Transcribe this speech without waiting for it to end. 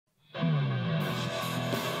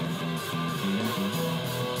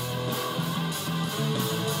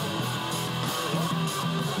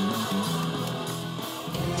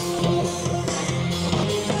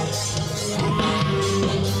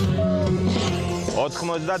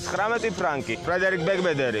99 ფრანკი. ფრედერიკ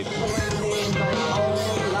ბეგბედერი.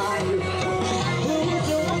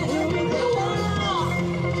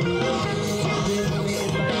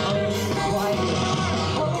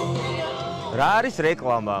 რა არის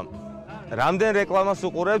რეკლამა? რამდენ რეკლამას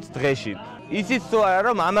უყურებთ დღეში? იცით თუ არა,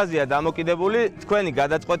 რომ ამაზეა დამოკიდებული თქვენი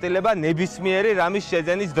გადაწყვეტილება ნებისმიერი რამის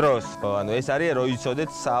შეძენის დროს. ანუ ეს არის რომ იცოდეთ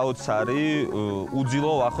საოცარი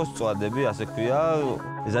უძილო ახოს წვადები, ასე ქვია.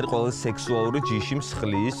 ეს არის ყველაზე სექსუალური ჯიში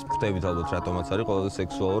მსხლის, ხვდებით ალბათ რატომაც არის ყველაზე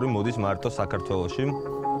სექსუალური, მოდის მარტო საქართველოში.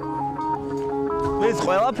 ეს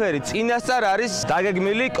ყველაფერი წინასწარ არის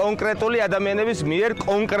დაგეგმილი კონკრეტული ადამიანების მიერ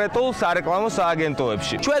კონკრეტულ სარეკლამო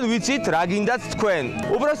სააგენტოებში. ჩვენ ვიცით რა გინდათ თქვენ.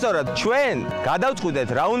 უბრალოდ ჩვენ გადავწყვიტეთ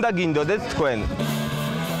რა უნდა გინდოდეთ თქვენ.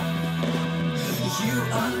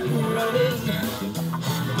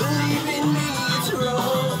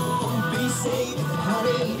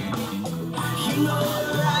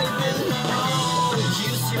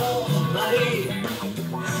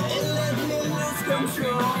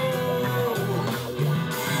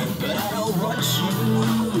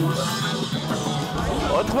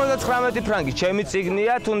 $99 ფრანკი ჩემი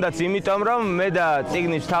წიგნია, თუნდაც იმიტომ რომ მე და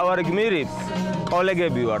წიგნის მთავარი გმირი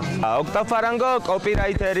კოლეგები ვართ. ოქტავ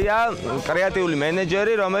კოპირაიტერია, კრეატიული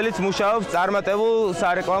მენეჯერი, რომელიც მუშაობს წარმატებულ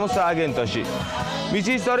სარეკლამო სააგენტოში.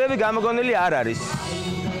 მისი ისტორიები გამოგონილი არ არის.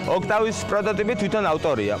 ოქტავის პროტოტიპი თვითონ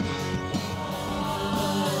ავტორია.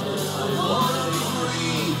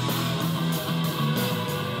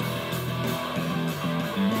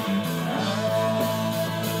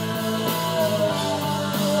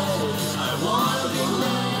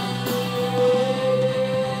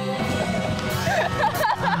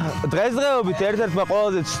 დღესდღეობით ერთ-ერთმა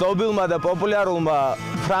ყველაზე ცნობილმა და პოპულარულმა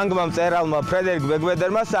ფრანგმა მწერალმა ფრედერიკ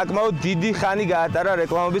ბეგბედერმა საკმაოდ დიდი ხანი გაატარა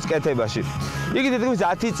რეკლამების კეთებაში. იგი თითქმის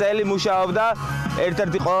 10 წელი მუშაობდა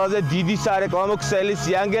ერთ-ერთი ყველაზე დიდი სარეკლამო ქსელის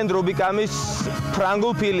იანგენ რუბიკამის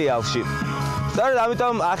ფრანგულ ფილიალში. სწორედ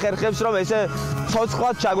ამიტომ ახერხებს რომ ესე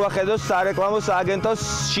ცოცხლად ჩაგვახედოს სარეკლამო სააგენტოს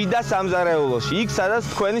შიდა სამზარეულოში, იქ სადაც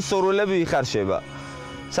თქვენი სურვილები იხარშება.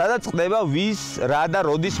 სადაც ხდება ვის, რა და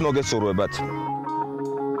როდის მოგესურვებათ.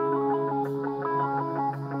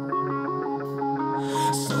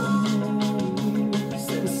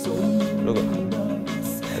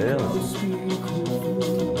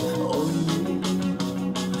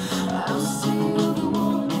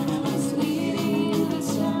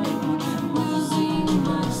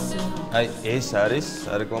 აი ეს არის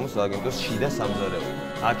სარეკლამო სააგენტოს შიდა სამზარეულო.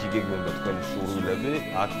 აქ იგეგმება თქვენი სურვილები,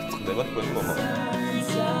 აქ წყდება თქვენი მომავალი.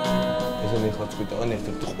 ესე მიხოცვიტავენ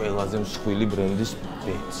ერთ-ერთი ყველაზე მსხვილი ბრენდის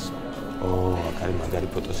ბეც. აქ არის მაგარი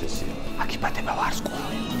ფოტოსესია. აქ იბადება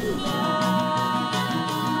ვარსკვლავი.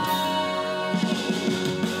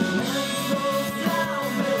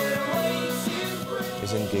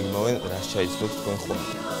 ესენი გეგმავენ რას ჩაიცდოთ თქვენ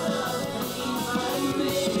ხოლმე.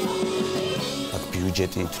 აქ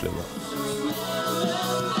ბიუჯეტი ითვლება.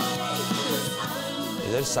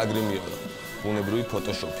 ეს არის საგრიმიო, ბუნებრივი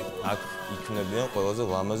ფოტოშოპი. აქ იქნებიან ყველაზე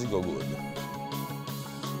ლამაზი გოგოები.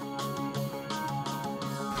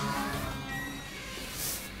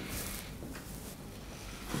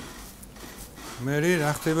 მერი,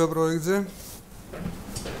 რა ხდება პროექტზე?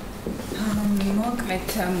 მოკლედ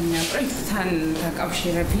პროექტთან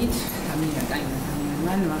დაკავშირებით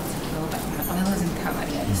მან ყველაზე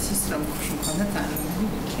მთავარი არის ის, რომ შეგვიძლია ძალიან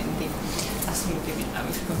ვიკენდი წასვლები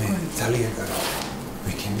ვიყავით. ძალიან კარგი.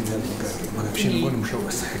 ვიკენდი ძალიან კარგი. მაგრამ შემდგომ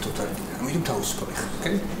მუშაობა საერთოდ არ გინდა. ამიტომ თავისუფალი ხარ,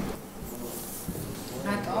 ოკეი?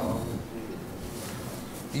 რატომ?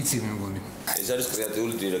 იცი მე მგონი. ეს არის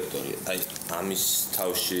კრეატიული დირექტორი. აი, ამის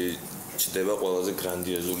თავში ჩდება ყველაზე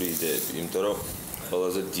გრანდიოზული იდეები, იმიტომ რომ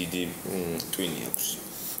ყველაზე დიდი ტვინი აქვს.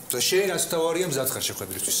 და შენ რაც თავარია მზად ხარ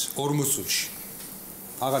შეხვედრისთვის 40 წუთში.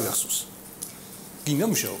 აღარ გახსოვს. გინდა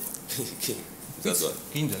მუშაობა?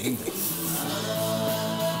 გინდა.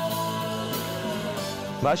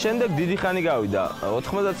 მას შემდეგ დიდი ხანი გავიდა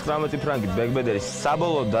 99 ფრანკით ბეგბედერის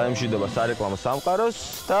საბოლოოდ დაემშვიდობა სარეკლამო სამყაროს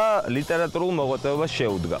და ლიტერატურულ მოღვაწეობას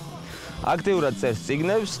შეუდგა. აქტიურად წერს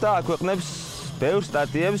წიგნებს და აქვეყნებს ბევრ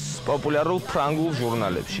სტატიებს პოპულარულ ფრანგულ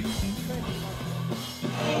ჟურნალებში.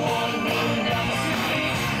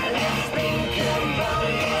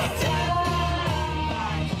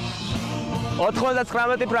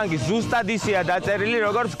 99 ფრანკი ზუსტად ისეა დაწერილი,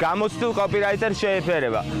 როგორც გამოცდილ კოპირაიტერს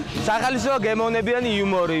შეეფერება. სახალისო გემოვნებიანი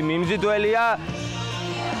იუმორი, მიმზიდველია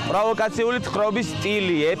პროვოკაციული თხრობის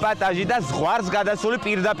სტილი, ეპატაჟი და ზღვარს გადასული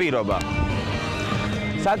პირდაპირობა.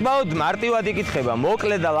 საკმაოდ მარტივად იკითხება,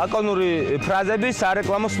 მოკლე და ლაკონური ფრაზები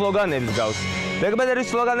სარეკლამო სლოგანებს გავს. ბეგბედერის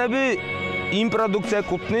სლოგანები იმ პროდუქცია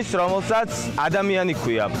კუთვნის, რომელსაც ადამიანი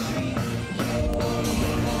ქვია.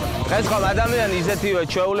 დღეს ხომ ადამიანი ისეთივე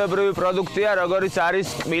ჩვეულებრივი პროდუქტია, როგორიც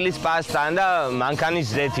არის კბილის პასტა და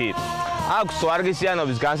მანქანის ზეთი. აქვს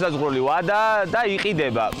ვარგისიანობის განსაზღვრული ვადა და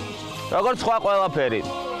იყიდება. როგორც სხვა ყველაფერი.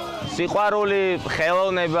 სიყვარული,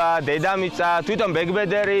 ხელოვნება, დედამიწა, თვითონ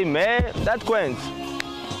ბეგბედერი, მე და თქვენც.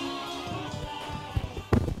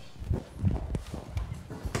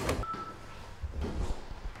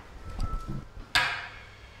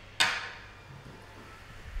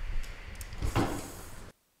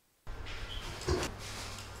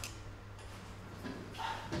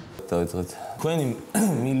 თქვენი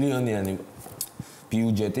მილიონიანი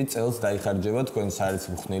ბიუჯეტი წელს დაიხარჯება თქვენ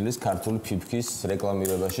სარიცხო ხნილის ქართული ფიფქის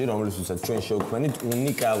რეკლამირებაში, რომლისთვისაც ჩვენ შევქმნით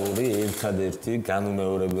უნიკალური, ერთადერთი,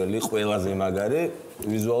 განუმეორებელი, ყველაზე მაგარი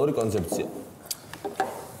ვიზუალური კონცეფცია.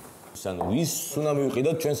 ანუ ვის უნდა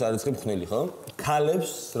მივყიდოთ ჩვენ სარიცხო ხნილი, ხო?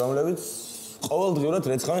 ქალებს, რომლებიც ყოველდღიურად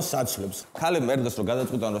რეცხავენ საცვლებს. ქალებმა ერთდროს რომ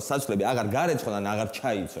გადაწყვიტონ, რომ საცვლები აღარ გარეცხონ ან აღარ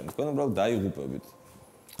ჩაიცვენ, თქვენ უბრალოდ დაიღუპებით.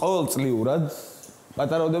 ყოველწლიურად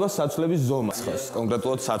პატარავდება საცვლების ზომა,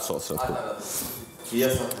 კონკრეტულად საცვალს, რა თქმა უნდა.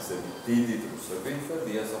 დიასახლისები, დიდი დრუსები და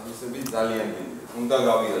დიასახლისები ძალიან დიდი. უნდა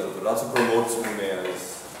გავიაზროთ, რაც უფრო მორწმუნე არის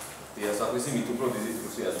დიასახლისი, მით უფრო დიდი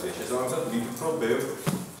დრუსი აზრია. შესაბამისად, მით უფრო ბევრ.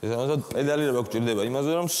 შესაბამისად, პედალირება გვჭირდება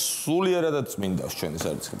იმაზე, რომ სულიერადად წმინდავს ჩვენი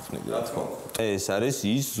სარიცხო ხნილი. რა თქმა უნდა. ეს არის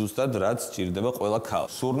ის ზუსტად, რაც ჭირდება ყველა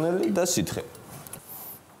ქალს. სურნელი და სითხე.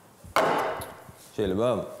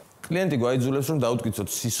 შეიძლება? კლიენტი გვაიძულებს, რომ დაუთკიცოთ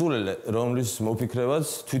სისულელე, რომლის მოფიქრებაც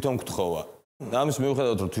თვითონ გთხოვა. ამის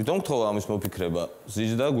მიუხედავად, რომ თვითონ გთხოვა ამის მოფიქრება,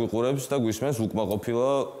 ზიჯდა გვიყურებს და გვისმენს უკმაყოფილო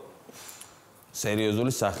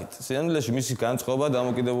სერიოზული სახით. სინამდვილეში მისი განწყობა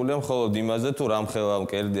დამოკიდებულია მხოლოდ იმაზე, თუ რამხელა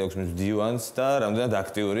მკერდი აქვს მის დივანს და რამდენად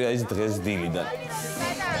აქტიურია ის დღეს დილიდან.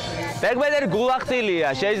 ბეგბედერი გულახდილია,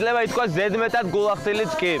 შეიძლება ითქვას ზედმეტად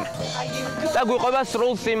გულახდილიც კი. და გვიყვება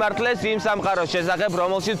სრულ სიმართლეს იმ სამყაროს შესახებ,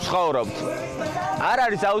 რომელშიც ცხოვრობთ. არ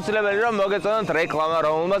არის აუცილებელი, რომ მოგეწონოთ რეკლამა,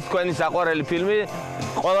 რომელმაც თქვენი საყვარელი ფილმი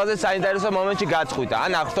ყველაზე საინტერესო მომენტში გაწყვიტა.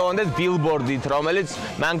 ან აღსტოვანდეთ ბილბორდით, რომელიც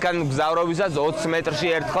მანქან გზავრობისას 20 მეტრში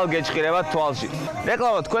ერთხელ გეჭხირება თვალში.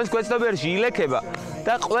 რეკლამა თქვენს ქვეცნობიერში ილექება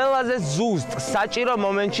და ყველაზე ზუსტ, საჭირო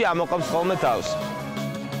მომენტში ამოყობს ხოლმე თავს.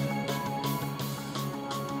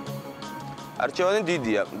 არჩევანი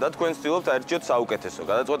დიდია და თქვენ ცდილობთ აერჩიოთ საუკეთესო.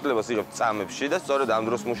 გადაწყვეტილებას იღებთ წამებში და სწორედ ამ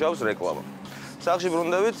დროს მუშაობს რეკლამა. სახლში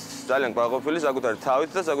ბრუნდებით ძალიან კმაყოფილი საკუთარი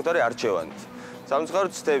თავით და საკუთარი არჩევანით.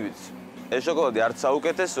 სამწუხაროდ ცდებით. ეს შოკოლადი არც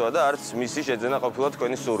საუკეთესოა და არც მისი შეძენა ყოფილა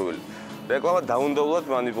თქვენი სურვილი. რეკლამა დაუნდობლად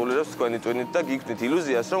მანიპულირებს თქვენი ტვინით და გიქმნით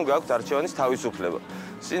ილუზიას, რომ გაქვთ არჩევანის თავისუფლება.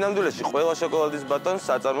 სინამდვილეში ყველა შოკოლადის ბატონს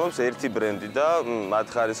საწარმოებს ერთი ბრენდი და მათ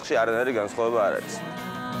ხარისხში არანაირი განსხვავება არ არის.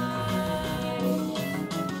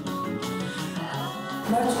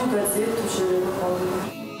 მარჯვნივ გაციეთ თუ შეიძლება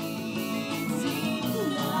ხოლმე.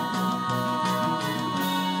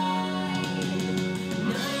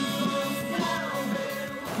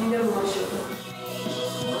 მინდა მოაშორო.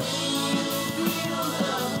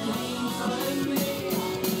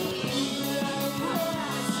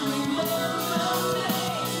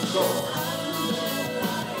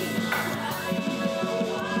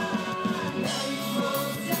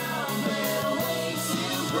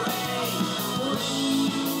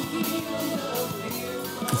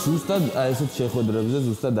 ზუსტად ესეთ შეხვედრებზე,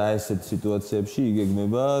 ზუსტად ესეთ სიტუაციებში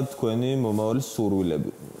იგეგმება თქვენი მომავალი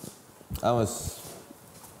სურვილები. ამას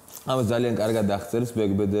ძალიან კარგად აღწერს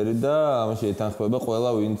ბეგბედერი და ამაში ეთანხმება ყველა,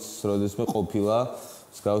 ვინც როდესმე ყოფილა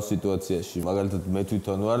მსგავს სიტუაციაში. მაგალითად, მე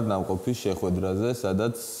თვითონ ვარ ნამყოფი შეხვედრაზე,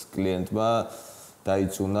 სადაც კლიენტმა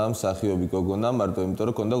დაიწუნა მსახიობი გოგონა მარტო იმიტომ,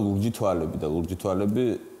 რომ ჰქონდა ლურჯი თვალები და ლურჯი თვალები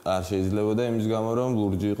არ შეიძლებოდა იმის გამო, რომ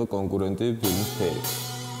ლურჯი იყო კონკურენტი ფილმის ფერი.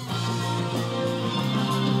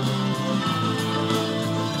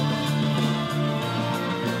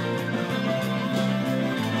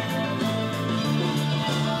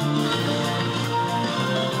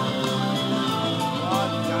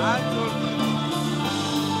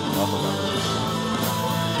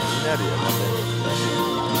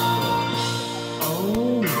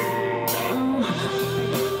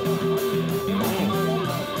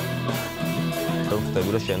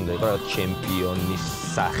 შემდეგ რა ჩემპიონის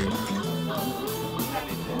სახე.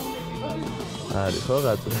 არის ხო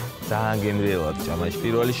რა ძალიან გემრიელად ჭამაში.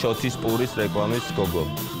 პირველი შოთის პურის რეკლამის გოგო.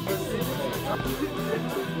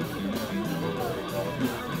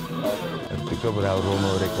 ფიქრობ რა რომ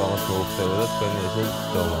რეკლამას მოუხდებოდა თქვენი ესე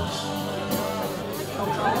დომა.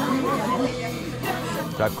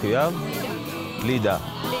 რა ქვია?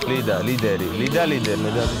 ლიდერი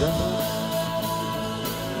მე დავიდა.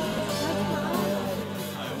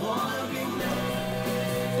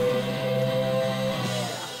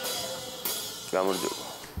 გამარჯობა.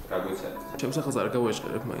 გაგვეცადეთ. ჩემს სახელს არ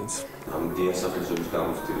გავეშყერებ მაინც. ამ დიასახლისობის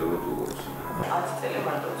გამოცდილება თუ გქონს. 10 წელი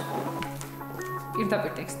მარტო ვწყვი.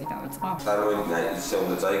 პირდაპირ ტექსტი დავიწყო. წარმოიდგინე ისე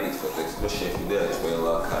უნდა წაიკითხო ტექსტი, რომ შეხვიდე არის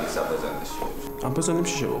ყველა ქალის აბაზანტეში. ამ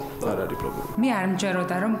ბაზანებში შევალ, არ არის პრობლემა. მე არ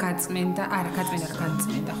მჯეროდა რომ გაწმენდა,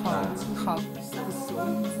 განწმენდა, ხო? ხო.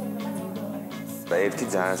 და ერთი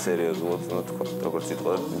ძალიან სერიოზულად თქვა, როგორც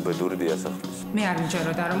იტყოდა, უბედური დიასახლისი. მე არ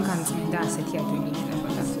მჯეროდა რომ განწმენდა ასეთი ადვილი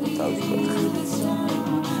იქნებოდა.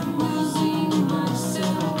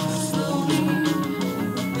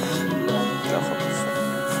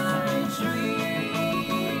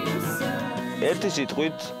 ერთი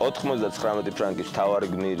სიტყვით 99 ფრანკის მთავარი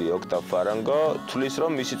გმირი ოქტავ ფარანგო თulis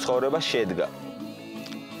რომ მისი ცხოვრება შედგა.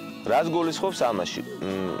 რაც გულისხმობს ამაში?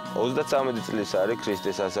 33 წლის არის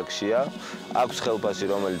ქრისტეს ასაკშია, აქვს ხელფასი,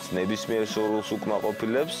 რომელიც ნებისმიერ სურვილს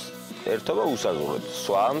უკმაყოფილებს, ერთობა უსაზღვროდ,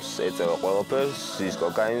 სვამს, ეწევა ყველაფერს, ის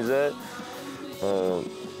კოკაინზე,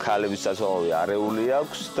 ქალების საცვალავი არეული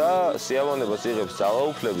აქვს და სიამოვნებას იღებს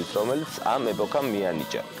ძალაუფლებით, რომელიც ამ ეპოქამ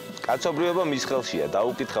მიანიჭა. კაცობრიობა მის ხელშია,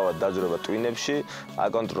 დაუკითხავად დაძრება ტვინებში,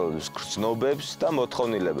 აკონტროლებს გრძნობებს და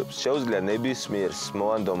მოთხოვნილებებს. შეუძლია ნებისმიერს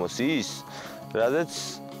მოანდომოს ის, რადგან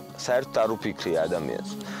საერთოდ არ უფიქრია ადამიანს.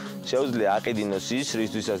 შეუძლია აყიდინოს ის,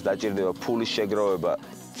 რისთვისაც დაჭირდება ფულის შეგროვება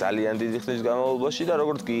ძალიან დიდი ხნის განმავლობაში და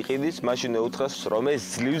როგორც კი იყიდის, მაშინ ეუთხრას, რომ ეს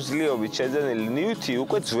ძლივ-ძლივობით შეძენილი ნივთი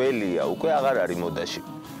უკვე ძველია, უკვე აღარ არის მოდაში.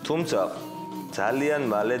 თუმცა ძალიან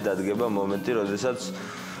მალე დადგება მომენტი, როდესაც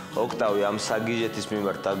ოქტავი ამ საგიჟეთის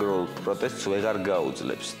მიმართ დაგროვილ პროტესტს ვეღარ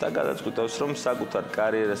გაუძლებს და გადაწყვიტავს, რომ საკუთარ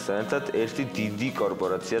კარიერასთან ერთად ერთი დიდი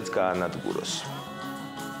კორპორაციაც გაანადგუროს.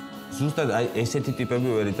 ზუსტად აი ესეთი ტიპები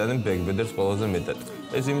ვერ იტანენ ბეგბედერს ყველაზე მეტად.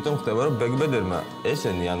 ეს იმიტომ ხდება, რომ ბეგბედერმა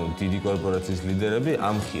ესენი, ანუ დიდი კორპორაციის ლიდერები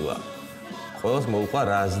ამხილა. ყველას მოუყვა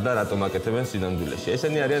რას და რატომ აკეთებენ სინამდვილეში.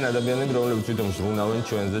 ესენი არიან ადამიანები, რომლებიც თვითონ ზრუნავენ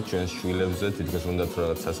ჩვენზე, ჩვენს შვილებზე, თითქოს უნდათ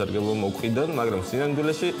რაღაც სასარგებლო მოყვიდან, მაგრამ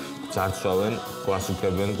სინამდვილეში ძარცვავენ,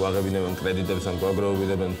 გვასუფებენ, გვაღებინებენ კრედიტებს, ან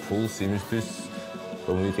გვაგროვებინებენ ფულს იმისთვის,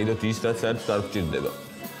 რომ ვიყიდოთ ის, რაც საერთოდ არ გვჭირდება.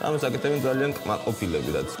 ამას აკეთებენ ძალიან კმაყოფილები,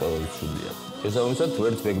 რაც ყველაზე ცუდია. შესაბამისად,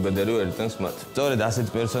 ვერც ბეგბედერი ვერ იტანს მათ. სწორედ ასეთ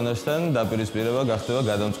პერსონაჟთან დაპირისპირება გახდება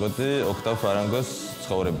გადამწყვეტი ოქტავ ფარანგოს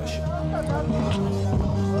ცხოვრებაში.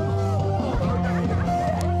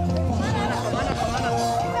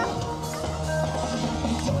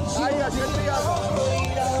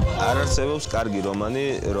 არ არსებობს კარგი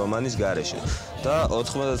რომანის გარეშე და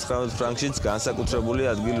 99 ფრანკშიც განსაკუთრებული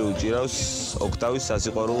ადგილი უჭირავს ოქტავის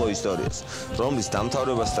სასიყვარულო ისტორიას, რომლის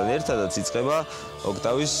დამთავრებასთან ერთადაც იწყება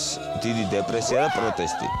ოქტავის დიდი დეპრესია და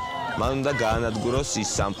პროტესტი. მან უნდა გაანადგუროს ის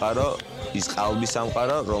სამყარო, ის ყალბი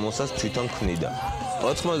სამყარო, რომელსაც თვითონ ქმნიდა.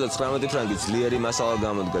 99 ფრანკი ძლიერი მასალა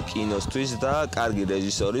გამოდგა კინოსთვის და კარგი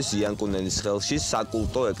რეჟისორის იანკუნენის ხელში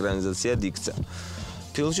საკულტო ეკრანიზაციად იქცა.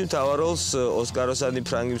 ფილმში მთავარ როლს ოსკაროსანი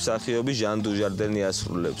ფრანგი მსახიობი ჟან დუჟარდენი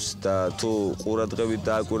ასრულებს და თუ ყურადღებით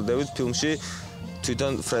დააკვირდებით, ფილმში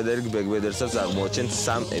თვითონ ფრედერიკ ბეგბედერსაც აღმოაჩენთ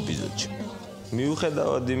 3 ეპიზოდში.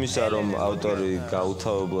 მიუხედავად იმისა, რომ ავტორი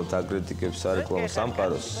გაუთავებლად აკრიტიკებს სარეკლამო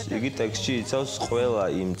სამყაროს, იგი ტექსტში იცავს ყველა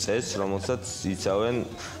იმ წესს, რომელსაც იცავენ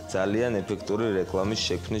ძალიან ეფექტური რეკლამის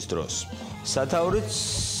შექმნის დროს. სათაურიც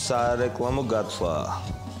სარეკლამო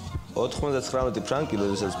გაცვლაა. 99 ფრანკი,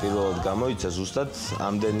 როდესაც პირველად გამოიცა, ზუსტად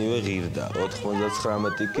ამდენივე ღირდა.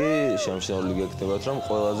 99 კი შემჩნეული გეკნებათ, რომ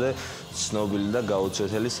ყველაზე ცნობილი და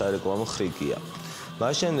გაუცვეთელი სარეკლამო ხრიკია.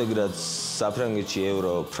 მას შემდეგ, რაც საფრანგეთში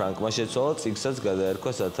ევრო ფრანკმა შეცვალა, წიგნსაც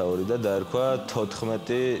გადაერქვა სათაური და დაერქვა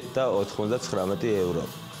 14 და 99 ევრო.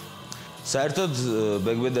 საერთოდ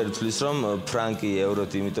ბეგბედერი თვლის, რომ ფრანკი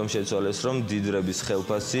ევროთ იმიტომ შეცვალეს, რომ დიდრების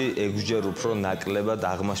ხელფასი 6-ჯერ უფრო ნაკლებად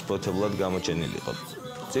აღმაშფოთებლად გამოჩენილიყო.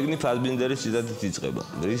 წიგნი ფასბინდერის სიდიდით იწყება.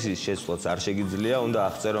 რისი შეცვლაც არ შეგიძლია, უნდა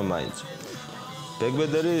აღწერო მაინც.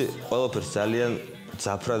 ბეგბედერი ყველაფერს ძალიან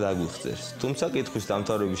ძაფრად აგვიხსენს. თუმცა კითხვის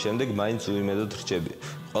დამთავრების შემდეგ მაინც უიმედოდ რჩები.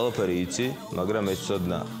 ყველაფერი იცი, მაგრამ ეს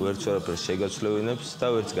ცოდნა ვერც ყველაფერს შეგაცვლევინებს და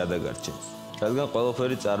ვერც გადაგარჩენს. რადგან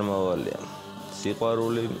ყველაფერი წარმავალია.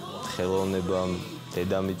 სიყვარული, ხელოვნება,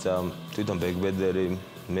 დედამიწა, თვითონ ბეგბედერი,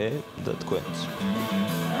 მე და თქვენც.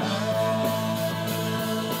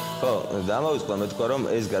 ხო, დამავიწყდა მე თქვა, რომ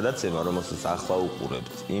ეს გადაცემა, რომელსაც ახლა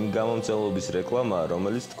უყურებთ, იმ გამომცემლობის რეკლამაა,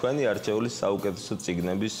 რომელიც თქვენი არჩეული საუკეთესო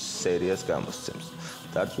წიგნების სერიას გამოსცემს.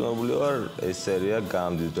 დარწმუნებული ვარ, ეს სერია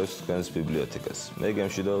გაამდიდრებს თქვენს ბიბლიოთეკას. მე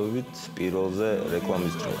გემშვიდობებით პირველზე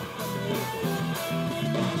რეკლამის დრო.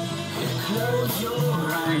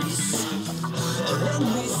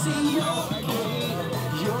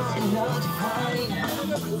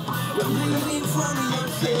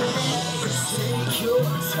 Take your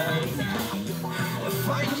time,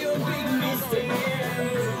 find your big mistake.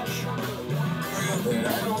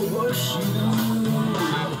 I don't rush you.